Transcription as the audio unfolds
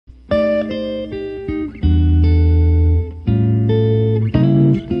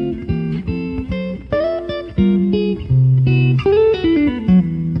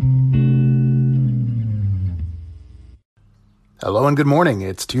Hello and good morning.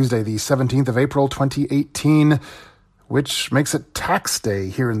 It's Tuesday, the 17th of April, 2018, which makes it tax day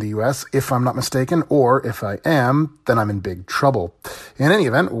here in the U.S., if I'm not mistaken, or if I am, then I'm in big trouble. In any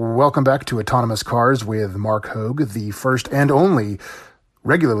event, welcome back to Autonomous Cars with Mark Hogue, the first and only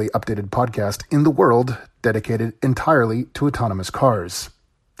regularly updated podcast in the world dedicated entirely to autonomous cars.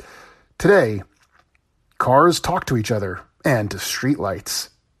 Today, cars talk to each other and to streetlights.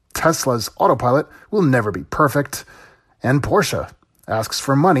 Tesla's autopilot will never be perfect. And Porsche asks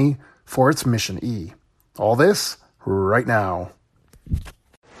for money for its Mission E. All this right now.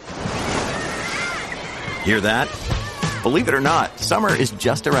 Hear that? Believe it or not, summer is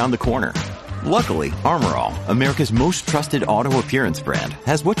just around the corner. Luckily, Armor All, America's most trusted auto appearance brand,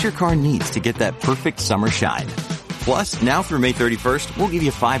 has what your car needs to get that perfect summer shine. Plus, now through May 31st, we'll give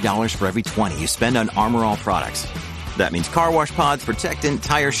you $5 for every $20 you spend on Armor All products. That means car wash pods, protectant,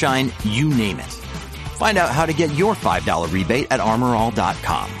 tire shine, you name it. Find out how to get your $5 rebate at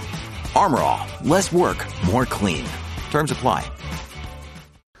armorall.com. Armor All, less work, more clean. Terms apply.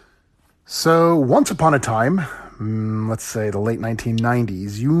 So, once upon a time, let's say the late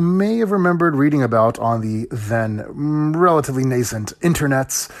 1990s, you may have remembered reading about on the then relatively nascent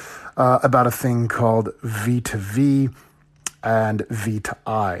internets about a thing called V2V and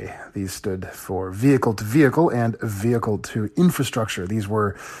V2I. These stood for vehicle to vehicle and vehicle to infrastructure. These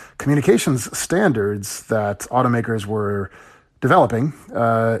were communications standards that automakers were developing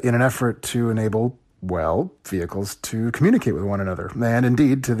in an effort to enable, vehicles to communicate with one another and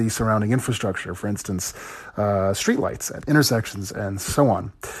indeed to the surrounding infrastructure, for instance, streetlights at intersections and so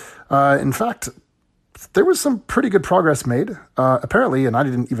on. In fact, there was some pretty good progress made. Apparently, and I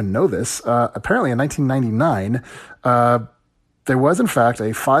didn't even know this, apparently in 1999, there was, in fact, a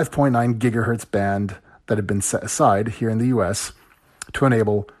 5.9 gigahertz band that had been set aside here in the U.S. to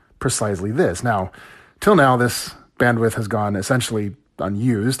enable precisely this. Now, till now, this bandwidth has gone essentially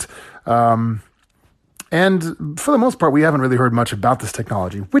unused. And for the most part, we haven't really heard much about this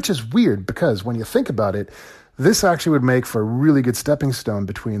technology, which is weird because when you think about it, this actually would make for a really good stepping stone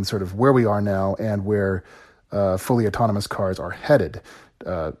between sort of where we are now and where fully autonomous cars are headed,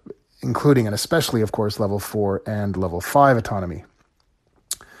 including and especially, of course, level 4 and level 5 autonomy.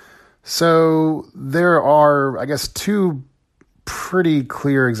 So there are, I guess, two pretty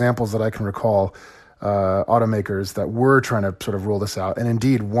clear examples that I can recall, automakers that were trying to sort of roll this out, and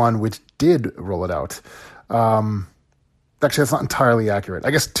indeed one which did roll it out. Actually, that's not entirely accurate. I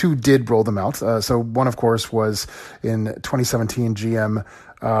guess two did roll them out. So one, of course, was in 2017, GM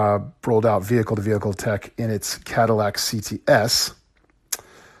rolled out vehicle-to-vehicle tech in its Cadillac CTS.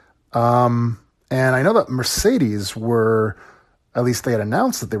 And I know that Mercedes were, at least they had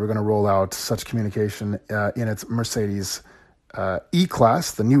announced that they were going to roll out such communication in its Mercedes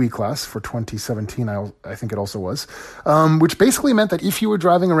E-Class, the new E-Class for 2017, I think it also was, which basically meant that if you were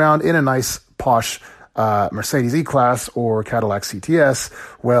driving around in a nice, posh Mercedes E-Class or Cadillac CTS,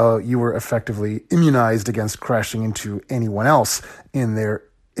 well, you were effectively immunized against crashing into anyone else in their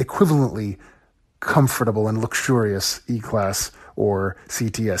equivalently comfortable and luxurious E-Class or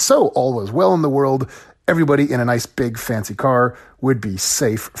CTS. So all was well in the world. Everybody in a nice big fancy car would be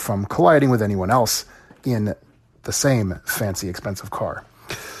safe from colliding with anyone else in the same fancy expensive car.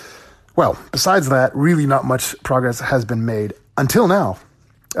 Well, besides that, really not much progress has been made until now.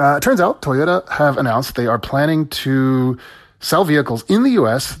 It turns out Toyota have announced they are planning to sell vehicles in the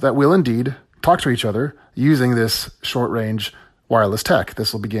US that will indeed talk to each other using this short-range wireless tech.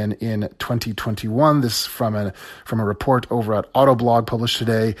 This will begin in 2021. This from a report over at Autoblog published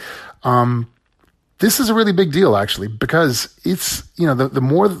today. This is a really big deal, actually, because it's, the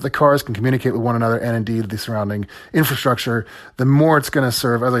more that the cars can communicate with one another and indeed the surrounding infrastructure, the more it's going to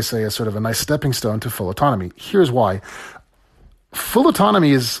serve, as I say, as sort of a nice stepping stone to full autonomy. Here's why. Full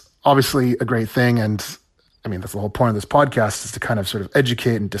autonomy is obviously a great thing. And I mean, that's the whole point of this podcast, is to kind of sort of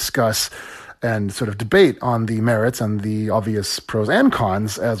educate and discuss and sort of debate on the merits and the obvious pros and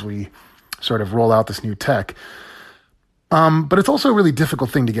cons as we sort of roll out this new tech. But it's also a really difficult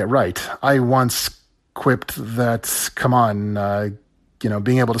thing to get right. I once quipped that, come on,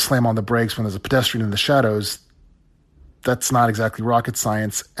 being able to slam on the brakes when there's a pedestrian in the shadows, that's not exactly rocket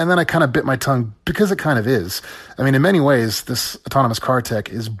science. And then I kind of bit my tongue because it kind of is. I mean, in many ways, this autonomous car tech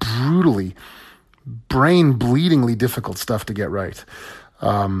is brutally, brain-bleedingly difficult stuff to get right.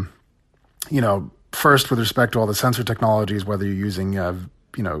 First, with respect to all the sensor technologies, whether you're using,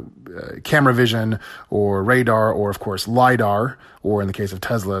 camera vision or radar or, of course, LiDAR, or in the case of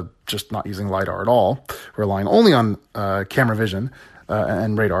Tesla, just not using LiDAR at all, relying only on camera vision.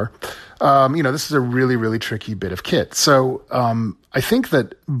 and radar. This is a really, really tricky bit of kit. So I think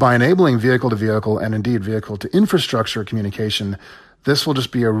that by enabling vehicle-to-vehicle and indeed vehicle-to-infrastructure communication, this will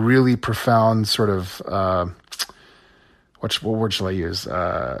just be a really profound sort of, what word shall I use?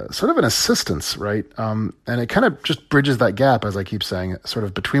 Sort of an assistance, right? And it kind of just bridges that gap, as I keep saying, sort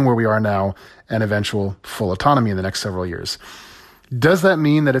of between where we are now and eventual full autonomy in the next several years. Does that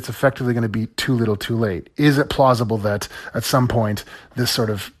mean that it's effectively going to be too little too late? Is it plausible that at some point this sort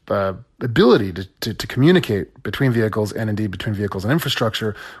of ability to communicate between vehicles and indeed between vehicles and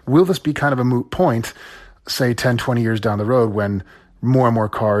infrastructure, will this be kind of a moot point, say 10, 20 years down the road when more and more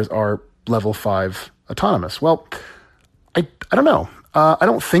cars are level 5 autonomous? Well, I don't know. I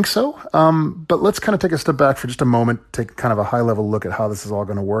don't think so. But let's kind of take a step back for just a moment, take kind of a high level look at how this is all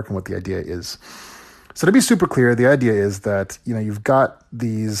going to work and what the idea is. So to be super clear, the idea is that, you've got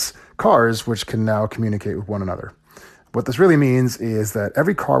these cars which can now communicate with one another. What this really means is that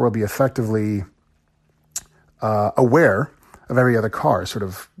every car will be effectively aware of every other car, sort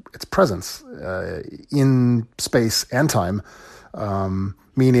of its presence in space and time,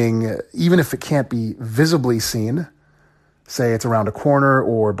 meaning even if it can't be visibly seen, say it's around a corner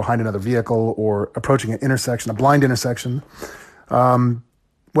or behind another vehicle or approaching an intersection, a blind intersection,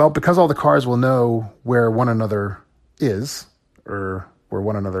 well, because all the cars will know where one another is, or where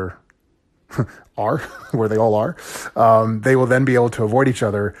one another are, where they all are, they will then be able to avoid each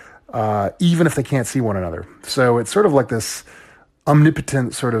other, even if they can't see one another. So it's sort of like this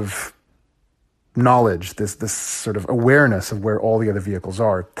omnipotent sort of knowledge, this sort of awareness of where all the other vehicles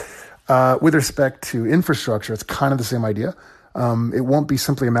are. With respect to infrastructure, it's kind of the same idea. It won't be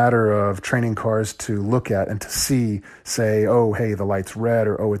simply a matter of training cars to look at and to see, say, oh, hey, the light's red,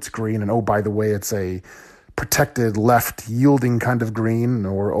 or oh, it's green, and oh, by the way, it's a protected left yielding kind of green,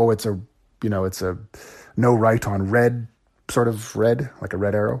 or oh, it's a no right on red, sort of red, like a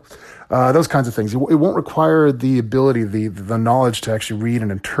red arrow. Those kinds of things. It won't require the ability, the knowledge to actually read and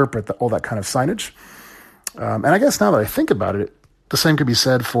interpret all that kind of signage. And I guess now that I think about it, the same could be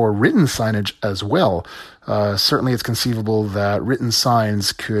said for written signage as well. Certainly it's conceivable that written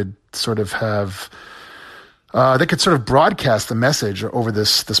signs could sort of have, they could sort of broadcast the message over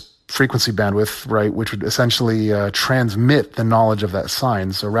this frequency bandwidth, right, which would essentially transmit the knowledge of that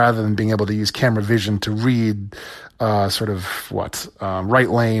sign. So rather than being able to use camera vision to read right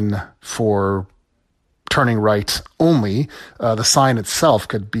lane for turning right only, the sign itself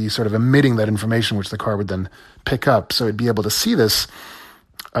could be sort of emitting that information, which the car would then pick up. So it'd be able to see this,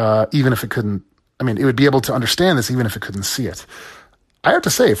 even if it couldn't, it would be able to understand this even if it couldn't see it. I have to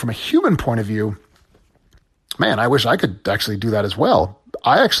say, from a human point of view, man, I wish I could actually do that as well.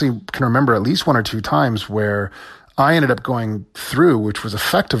 I actually can remember at least one or two times where I ended up going through, which was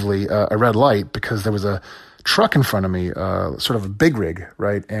effectively a red light, because there was a truck in front of me, sort of a big rig,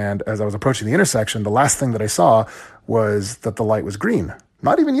 right? And as I was approaching the intersection, the last thing that I saw was that the light was green,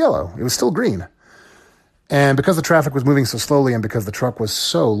 not even yellow. It was still green. And because the traffic was moving so slowly and because the truck was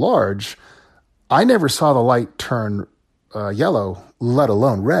so large, I never saw the light turn yellow, let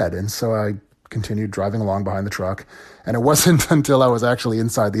alone red. And so I continued driving along behind the truck. And it wasn't until I was actually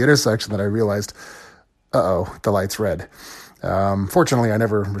inside the intersection that I realized, the light's red. Fortunately, I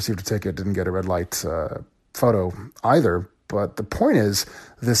never received a ticket, didn't get a red light photo either. But the point is,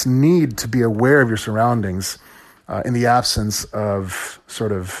 this need to be aware of your surroundings in the absence of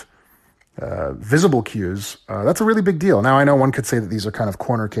sort of visible cues, that's a really big deal. Now, I know one could say that these are kind of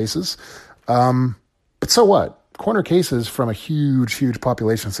corner cases, but so what? Corner cases from a huge, huge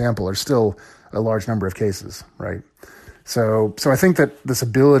population sample are still a large number of cases, right? So I think that this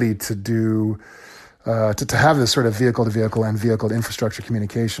ability to do, to have this sort of vehicle-to-vehicle and vehicle-to-infrastructure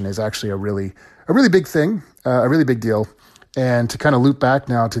communication is actually a really big thing, a really big deal. And to kind of loop back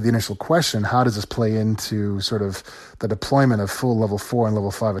now to the initial question, how does this play into sort of the deployment of full level 4 and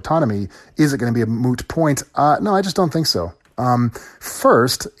level 5 autonomy? Is it going to be a moot point? No, I just don't think so.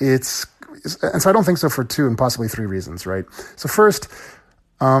 First, and so I don't think so for 2 and possibly 3 reasons, right? So first,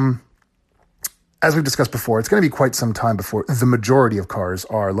 as we've discussed before, it's going to be quite some time before the majority of cars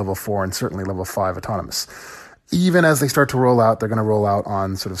are level 4 and certainly level 5 autonomous. Even as they start to roll out, they're going to roll out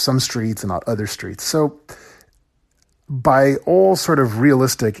on sort of some streets and not other streets. So by all sort of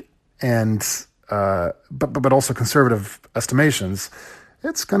realistic and but also conservative estimations,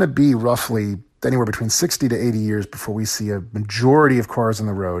 it's going to be roughly anywhere between 60 to 80 years before we see a majority of cars on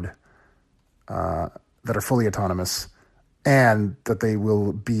the road that are fully autonomous, and that they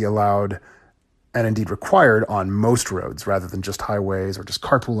will be allowed and indeed required on most roads rather than just highways or just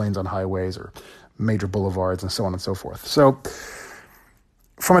carpool lanes on highways or major boulevards and so on and so forth. So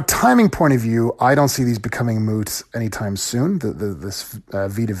from a timing point of view, I don't see these becoming moot anytime soon, this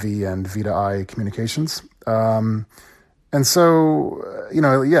V2V and V2I communications. And so,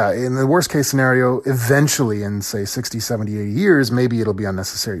 in the worst case scenario, eventually in, say, 60, 70, 80 years, maybe it'll be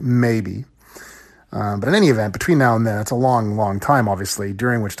unnecessary. Maybe. But in any event, between now and then, it's a long, long time, obviously,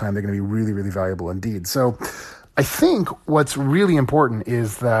 during which time they're going to be really, really valuable indeed. So I think what's really important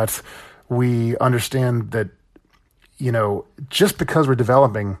is that we understand that, just because we're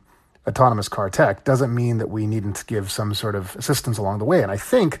developing autonomous car tech doesn't mean that we needn't give some sort of assistance along the way. And I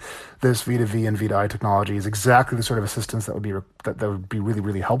think this V2V and V2I technology is exactly the sort of assistance that would be really,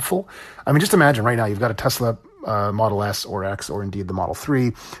 really helpful. I mean, just imagine right now you've got a Tesla Model S or X or indeed the Model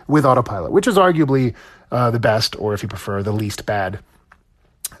 3 with autopilot, which is arguably the best, or if you prefer, the least bad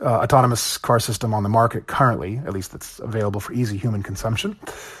autonomous car system on the market currently, at least that's available for easy human consumption.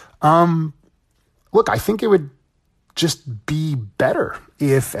 Look, I think it would just be better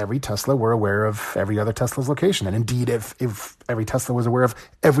if every Tesla were aware of every other Tesla's location. And indeed, if every Tesla was aware of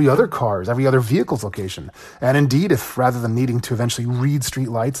every other vehicle's location. And indeed, if rather than needing to eventually read street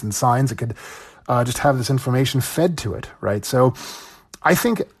lights and signs, it could just have this information fed to it, right? So I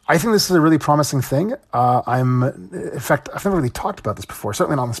think this is a really promising thing. In fact, I've never really talked about this before,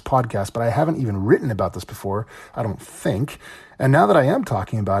 certainly not on this podcast, but I haven't even written about this before, I don't think. And now that I am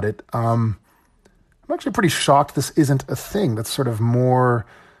talking about it, I'm actually pretty shocked this isn't a thing that's sort of more,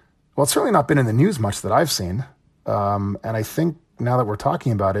 well, it's certainly not been in the news much that I've seen. And I think now that we're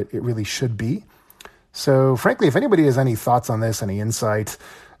talking about it, it really should be. So frankly, if anybody has any thoughts on this, any insight,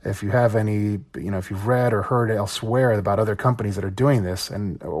 if you have any, if you've read or heard elsewhere about other companies that are doing this,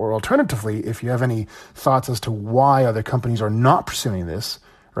 or alternatively, if you have any thoughts as to why other companies are not pursuing this,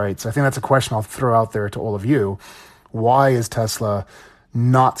 right? So I think that's a question I'll throw out there to all of you. Why is Tesla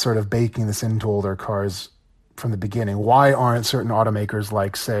not sort of baking this into all their cars from the beginning? Why aren't certain automakers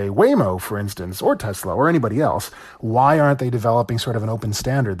like, say, Waymo, for instance, or Tesla, or anybody else, why aren't they developing sort of an open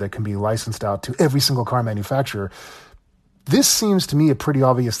standard that can be licensed out to every single car manufacturer? This seems to me a pretty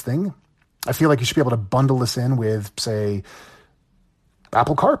obvious thing. I feel like you should be able to bundle this in with, say,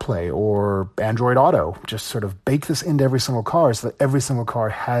 Apple CarPlay or Android Auto. Just sort of bake this into every single car so that every single car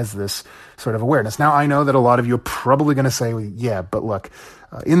has this sort of awareness. Now, I know that a lot of you are probably going to say, well, yeah, but look,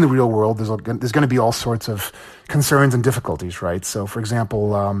 in the real world, there's going to be all sorts of concerns and difficulties, right? So, for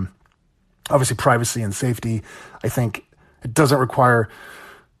example, obviously privacy and safety, I think it doesn't require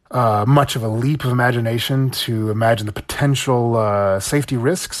much of a leap of imagination to imagine the potential safety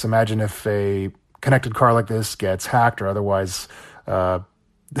risks. Imagine if a connected car like this gets hacked or otherwise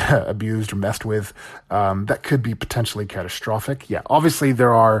abused or messed with, that could be potentially catastrophic. Yeah, obviously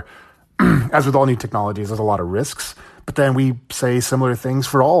there are, as with all new technologies, there's a lot of risks, but then we say similar things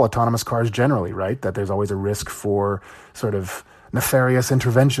for all autonomous cars generally, right? That there's always a risk for sort of nefarious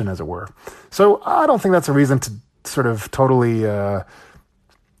intervention, as it were. So I don't think that's a reason to sort of totally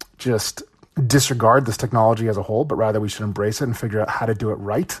just disregard this technology as a whole, but rather we should embrace it and figure out how to do it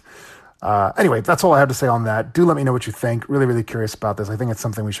right. Anyway, that's all I have to say on that. Do let me know what you think. Really, really curious about this. I think it's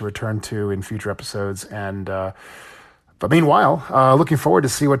something we should return to in future episodes. And but meanwhile, looking forward to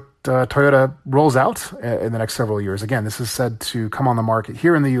see what Toyota rolls out in the next several years. Again, this is said to come on the market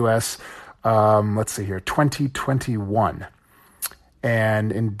here in the U.S. Let's see here, 2021.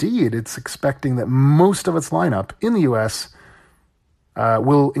 And indeed, it's expecting that most of its lineup in the U.S.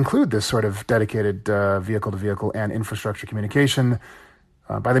 Will include this sort of dedicated vehicle-to-vehicle and infrastructure communication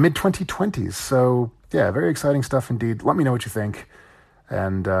by the mid-2020s. So, yeah, very exciting stuff indeed. Let me know what you think,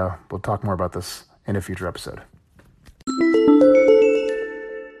 and we'll talk more about this in a future episode.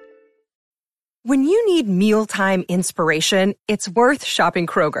 When you need mealtime inspiration, it's worth shopping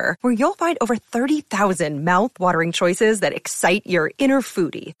Kroger, where you'll find over 30,000 mouth-watering choices that excite your inner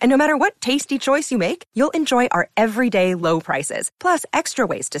foodie. And no matter what tasty choice you make, you'll enjoy our everyday low prices, plus extra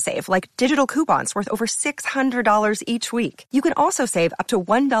ways to save, like digital coupons worth over $600 each week. You can also save up to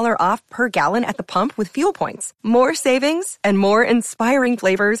 $1 off per gallon at the pump with fuel points. More savings and more inspiring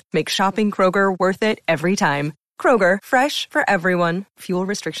flavors make shopping Kroger worth it every time. Kroger, fresh for everyone. Fuel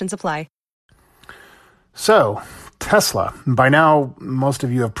restrictions apply. So, Tesla. By now, most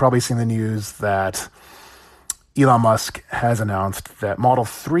of you have probably seen the news that Elon Musk has announced that Model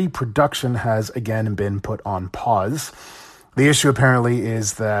 3 production has again been put on pause. The issue apparently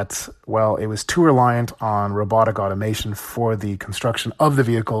is that, well, it was too reliant on robotic automation for the construction of the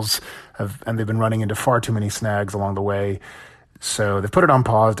vehicles, and they've been running into far too many snags along the way. So they've put it on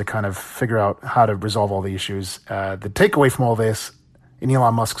pause to kind of figure out how to resolve all the issues. The takeaway from all this, in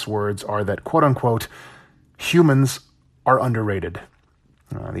Elon Musk's words, are that, quote unquote, humans are underrated.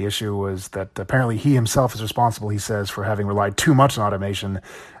 The issue was that apparently he himself is responsible, he says, for having relied too much on automation,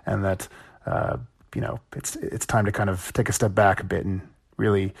 and that it's time to kind of take a step back a bit and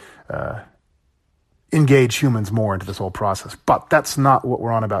really engage humans more into this whole process. But that's not what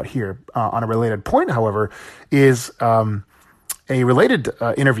we're on about here. On a related point, however, is a related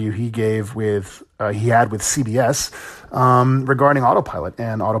interview he had with CBS regarding autopilot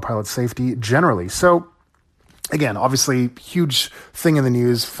and autopilot safety generally. So, again, obviously, huge thing in the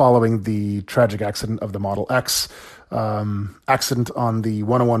news following the tragic accident of the Model X accident on the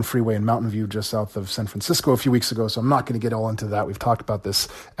 101 freeway in Mountain View just south of San Francisco a few weeks ago. So I'm not going to get all into that. We've talked about this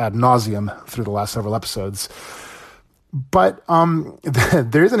ad nauseum through the last several episodes. But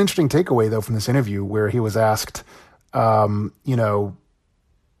there is an interesting takeaway, though, from this interview where he was asked, how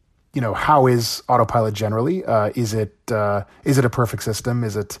is autopilot generally? Is it a perfect system?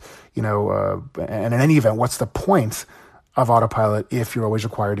 Is it, and in any event, what's the point of autopilot if you're always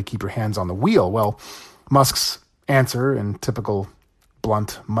required to keep your hands on the wheel? Well, Musk's answer in typical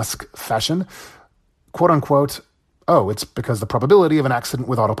blunt Musk fashion, quote unquote, it's because the probability of an accident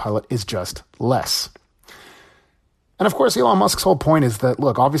with autopilot is just less. And of course, Elon Musk's whole point is that,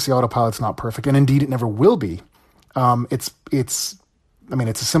 look, obviously autopilot's not perfect, and indeed it never will be. It's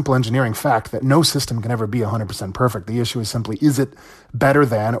a simple engineering fact that no system can ever be 100% perfect. The issue is simply, is it better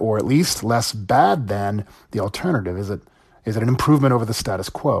than, or at least less bad than, the alternative? Is it an improvement over the status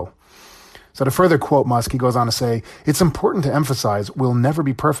quo? So to further quote Musk, he goes on to say, "It's important to emphasize we'll never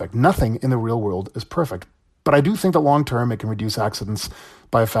be perfect. Nothing in the real world is perfect. But I do think that long term it can reduce accidents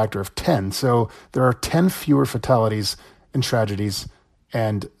by a factor of 10. So there are 10 fewer fatalities and tragedies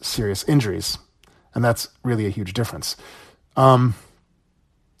and serious injuries." And that's really a huge difference.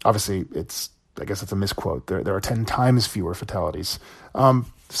 Obviously, I guess it's a misquote. There are 10 times fewer fatalities.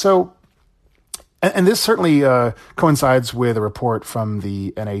 And this certainly coincides with a report from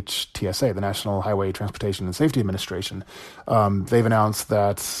the NHTSA, the National Highway Transportation and Safety Administration. They've announced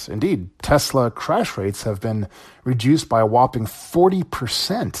that, indeed, Tesla crash rates have been reduced by a whopping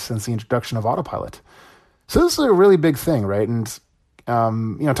 40% since the introduction of autopilot. So this is a really big thing, right? And,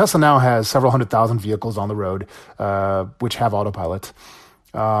 Tesla now has several 100,000 vehicles on the road, which have autopilot.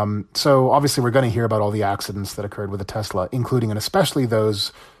 So obviously we're going to hear about all the accidents that occurred with a Tesla, including and especially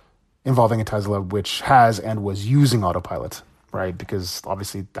those involving a Tesla which has and was using autopilot, right? Because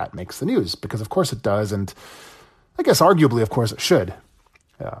obviously that makes the news, because of course it does, and I guess arguably, of course, it should.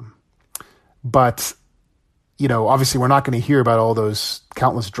 But, obviously we're not going to hear about all those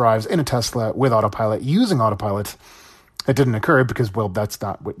countless drives in a Tesla with autopilot, using autopilot. It didn't occur because, well, that's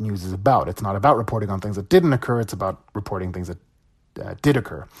not what news is about. It's not about reporting on things that didn't occur. It's about reporting things that did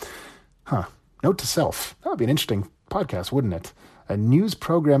occur. Note to self. That would be an interesting podcast, wouldn't it? A news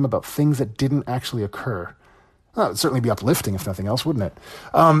program about things that didn't actually occur. That would certainly be uplifting, if nothing else, wouldn't it?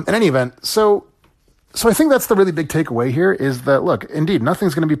 In any event, so I think that's the really big takeaway here is that, look, indeed,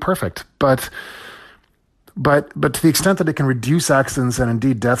 nothing's going to be perfect, but to the extent that it can reduce accidents and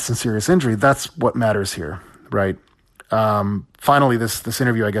indeed deaths and serious injury, that's what matters here, right? Finally, this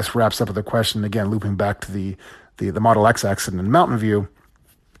interview, I guess, wraps up with a question, again, looping back to the Model X accident in Mountain View.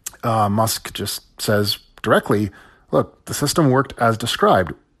 Musk just says directly, look, the system worked as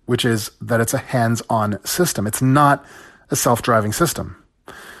described, which is that it's a hands-on system. It's not a self-driving system.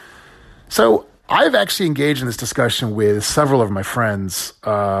 So I've actually engaged in this discussion with several of my friends,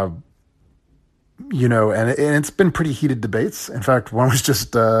 and it's been pretty heated debates. In fact, one was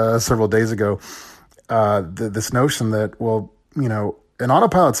just several days ago, this notion that, well, an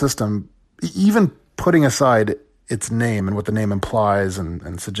autopilot system, even putting aside its name and what the name implies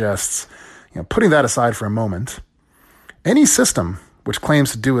and suggests, putting that aside for a moment, any system which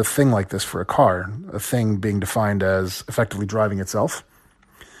claims to do a thing like this for a car, a thing being defined as effectively driving itself,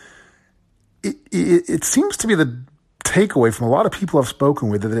 it seems to be the takeaway from a lot of people I've spoken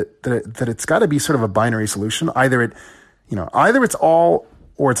with that it's got to be sort of a binary solution. Either it's all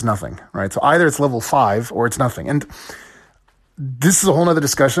or it's nothing, right? So either it's level 5 or it's nothing. And this is a whole nother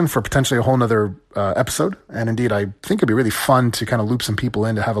discussion for potentially a whole nother episode. And indeed, I think it'd be really fun to kind of loop some people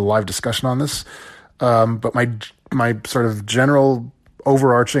in to have a live discussion on this. But my sort of general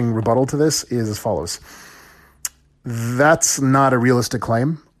overarching rebuttal to this is as follows. That's not a realistic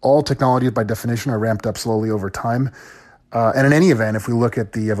claim. All technologies by definition are ramped up slowly over time. And in any event, if we look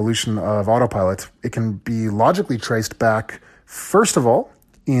at the evolution of autopilot, it can be logically traced back, first of all,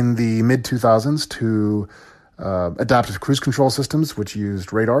 in the mid-2000s to adaptive cruise control systems, which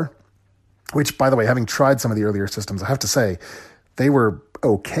used radar, which, by the way, having tried some of the earlier systems, I have to say, they were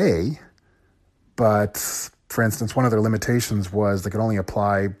okay. But, for instance, one of their limitations was they could only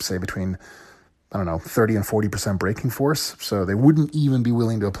apply, say, between I don't know, 30 and 40% braking force. So they wouldn't even be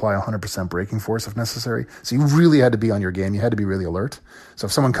willing to apply 100% braking force if necessary. So you really had to be on your game. You had to be really alert. So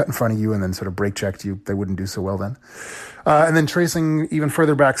if someone cut in front of you and then sort of brake checked you, they wouldn't do so well then. And then tracing even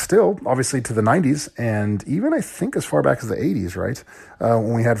further back still, obviously to the 90s, and even I think as far back as the 80s, right?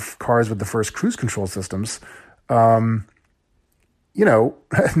 When we had cars with the first cruise control systems, no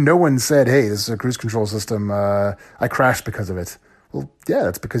one said, hey, this is a cruise control system. I crashed because of it. Well, yeah,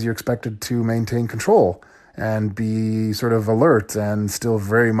 that's because you're expected to maintain control and be sort of alert and still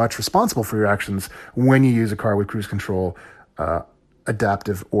very much responsible for your actions when you use a car with cruise control,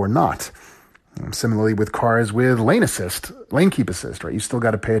 adaptive or not. Similarly with cars with lane keep assist, right? You still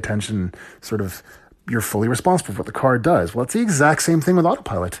got to pay attention, sort of, you're fully responsible for what the car does. Well, it's the exact same thing with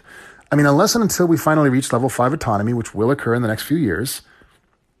autopilot. I mean, unless and until we finally reach level 5 autonomy, which will occur in the next few years,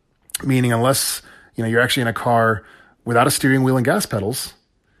 meaning unless, you're actually in a car without a steering wheel and gas pedals,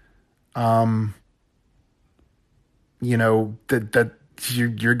 that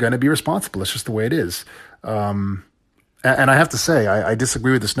you're going to be responsible. It's just the way it is. And I have to say, I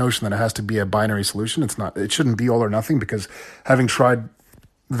disagree with this notion that it has to be a binary solution. It shouldn't be all or nothing, because having tried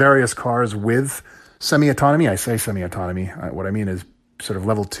various cars with semi-autonomy, I say semi-autonomy, what I mean is sort of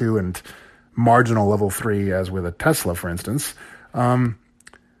level 2 and marginal level 3, as with a Tesla, for instance,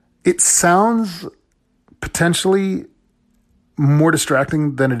 it sounds potentially more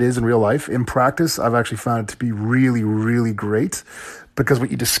distracting than it is in real life. In practice, I've actually found it to be really, really great, because what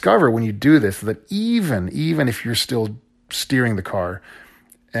you discover when you do this is that even if you're still steering the car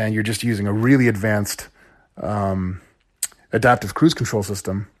and you're just using a really advanced adaptive cruise control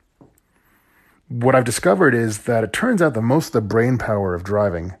system, what I've discovered is that it turns out that most of the brain power of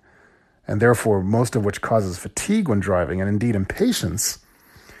driving, and therefore most of which causes fatigue when driving, and indeed impatience,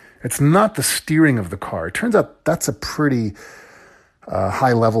 it's not the steering of the car. It turns out that's a pretty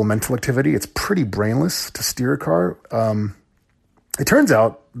high-level mental activity. It's pretty brainless to steer a car. It turns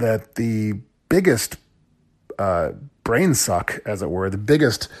out that the biggest brain suck, as it were, the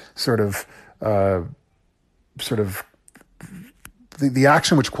biggest the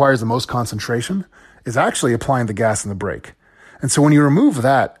action which requires the most concentration is actually applying the gas and the brake. And so when you remove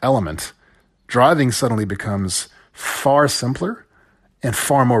that element, driving suddenly becomes far simpler and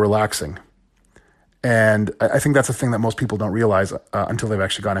far more relaxing. And I think that's a thing that most people don't realize until they've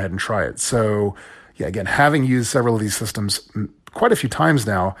actually gone ahead and tried it. So yeah, again, having used several of these systems quite a few times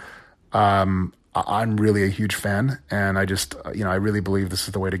now, I'm really a huge fan. And I just, I really believe this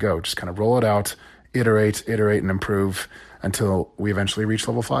is the way to go. Just kind of roll it out, iterate and improve until we eventually reach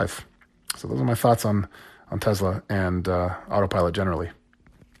level 5. So those are my thoughts on Tesla and autopilot generally.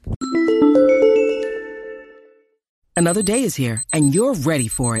 Another day is here, and you're ready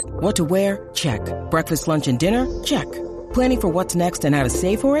for it. What to wear? Check. Breakfast, lunch, and dinner? Check. Planning for what's next and how to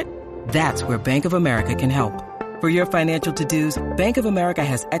save for it? That's where Bank of America can help. For your financial to-dos, Bank of America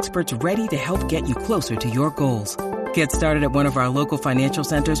has experts ready to help get you closer to your goals. Get started at one of our local financial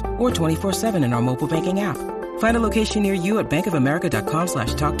centers or 24/7 in our mobile banking app. Find a location near you at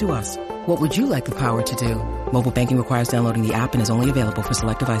bankofamerica.com/talktous. What would you like the power to do? Mobile banking requires downloading the app and is only available for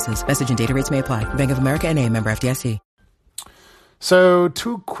select devices. Message and data rates may apply. Bank of America N.A., member FDIC. So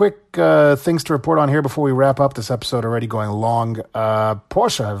 2 quick things to report on here before we wrap up this episode, already going long.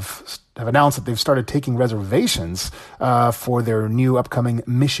 Porsche have announced that they've started taking reservations for their new upcoming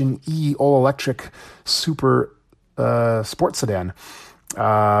Mission E all-electric super sports sedan.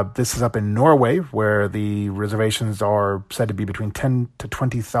 This is up in Norway, where the reservations are said to be between 10 to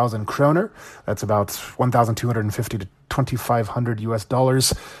 20,000 kroner. That's about 1,250 to 2,500 US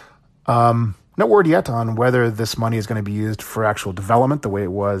dollars. No word yet on whether this money is going to be used for actual development, the way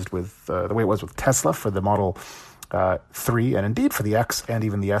it was with Tesla for the Model 3, and indeed for the X and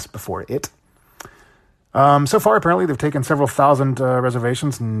even the S before it. So far, apparently, they've taken several thousand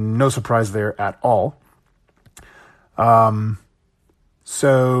reservations. No surprise there at all.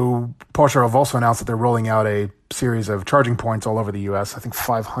 So Porsche have also announced that they're rolling out a series of charging points all over the U.S. I think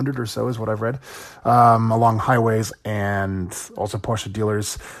 500 or so is what I've read, along highways and also Porsche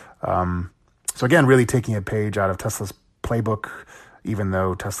dealers. So again, really taking a page out of Tesla's playbook, even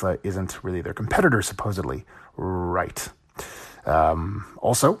though Tesla isn't really their competitor, supposedly. Right.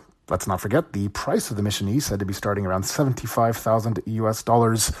 Also, let's not forget the price of the Mission E said to be starting around 75,000 US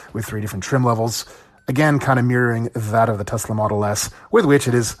dollars with 3 different trim levels. Again, kind of mirroring that of the Tesla Model S, with which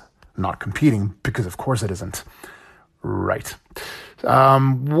it is not competing, because of course it isn't. Right.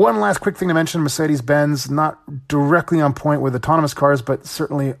 One last quick thing to mention, Mercedes-Benz, not directly on point with autonomous cars, but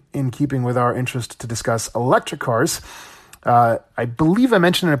certainly in keeping with our interest to discuss electric cars. I believe I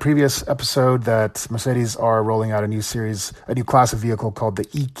mentioned in a previous episode that Mercedes are rolling out a new class of vehicle called the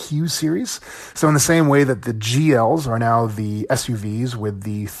EQ series. So in the same way that the GLs are now the SUVs with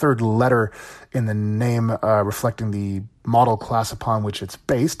the third letter in the name reflecting the model class upon which it's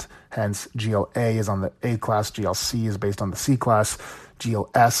based, hence GLA is on the A class, GLC is based on the C class,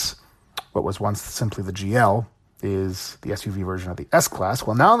 GLS, what was once simply the GL, is the SUV version of the S-Class.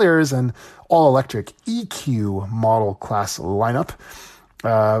 Well, now there is an all-electric EQ model class lineup.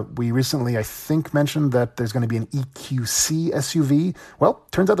 We recently, I think, mentioned that there's going to be an EQC SUV. Well,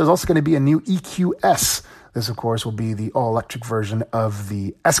 turns out there's also going to be a new EQS. This, of course, will be the all-electric version of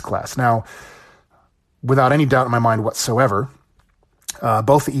the S-Class. Now, without any doubt in my mind whatsoever,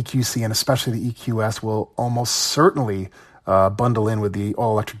 both the EQC and especially the EQS will almost certainly bundle in with the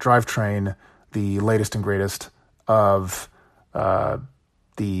all-electric drivetrain, the latest and greatest of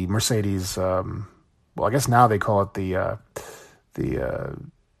the Mercedes, well, I guess now they call it the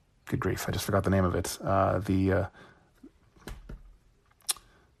good grief, I just forgot the name of it.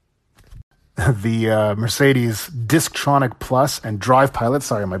 The Mercedes Disctronic Plus and Drive Pilot.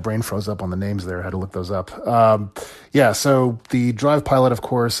 Sorry, my brain froze up on the names there. I had to look those up. So the Drive Pilot, of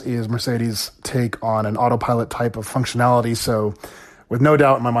course, is Mercedes' take on an autopilot type of functionality. So with no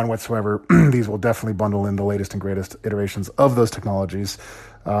doubt in my mind whatsoever, these will definitely bundle in the latest and greatest iterations of those technologies.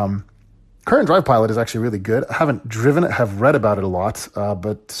 Current Drive Pilot is actually really good. I haven't driven it, have read about it a lot,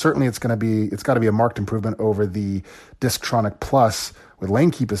 but certainly it's got to be a marked improvement over the Disctronic Plus with lane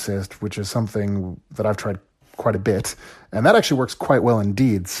keep assist, which is something that I've tried quite a bit, and that actually works quite well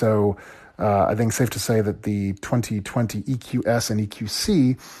indeed. So I think it's safe to say that the 2020 EQS and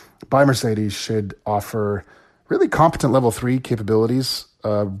EQC by Mercedes should offer really competent level 3 capabilities,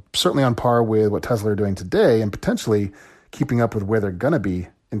 certainly on par with what Tesla are doing today and potentially keeping up with where they're going to be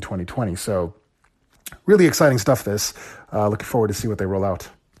in 2020. So really exciting stuff, this. Looking forward to see what they roll out.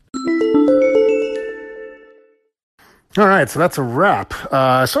 All right, so that's a wrap.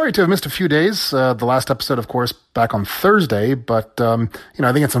 Sorry to have missed a few days. The last episode, of course, back on Thursday, but I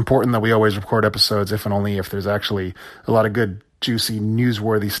think it's important that we always record episodes if and only if there's actually a lot of good, juicy,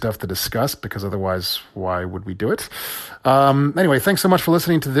 newsworthy stuff to discuss, because otherwise, why would we do it? Anyway, thanks so much for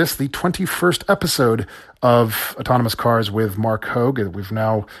listening to this, the 21st episode of Autonomous Cars with Mark Hogue. We've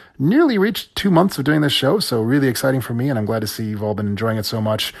now nearly reached 2 months of doing this show, so really exciting for me, and I'm glad to see you've all been enjoying it so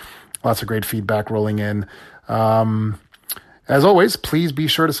much. Lots of great feedback rolling in. As always, please be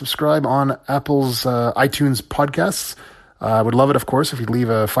sure to subscribe on Apple's iTunes podcasts. I would love it, of course, if you'd leave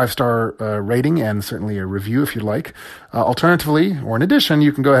a 5-star rating and certainly a review if you'd like. Alternatively, or in addition,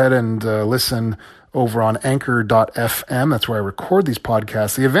 you can go ahead and listen over on Anchor.fm. That's where I record these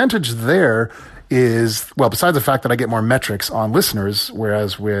podcasts. The advantage there is, well, besides the fact that I get more metrics on listeners,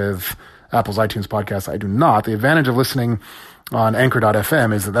 whereas with Apple's iTunes podcast, I do not. The advantage of listening on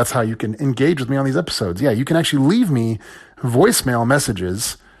Anchor.fm is that that's how you can engage with me on these episodes. Yeah, you can actually leave me voicemail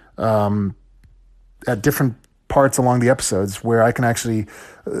messages at different parts along the episodes where I can actually,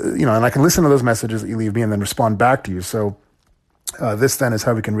 and I can listen to those messages that you leave me and then respond back to you. So this then is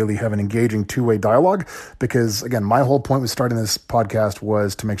how we can really have an engaging two-way dialogue, because again, my whole point with starting this podcast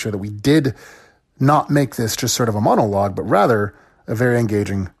was to make sure that we did not make this just sort of a monologue, but rather a very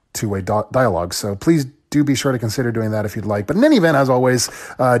engaging two-way dialogue. So please do be sure to consider doing that if you'd like. But in any event, as always,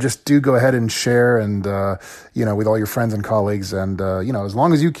 just do go ahead and share and, with all your friends and colleagues. And, as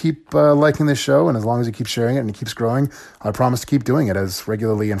long as you keep liking this show and as long as you keep sharing it and it keeps growing, I promise to keep doing it as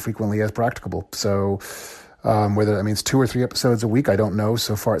regularly and frequently as practicable. So whether that means 2 or 3 episodes a week, I don't know.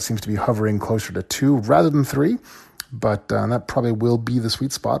 So far, it seems to be hovering closer to 2 rather than 3. But that probably will be the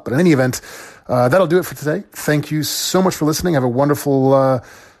sweet spot. But in any event, that'll do it for today. Thank you so much for listening. Have a wonderful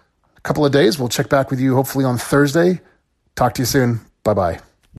couple of days. We'll check back with you hopefully on Thursday. Talk to you soon. Bye-bye.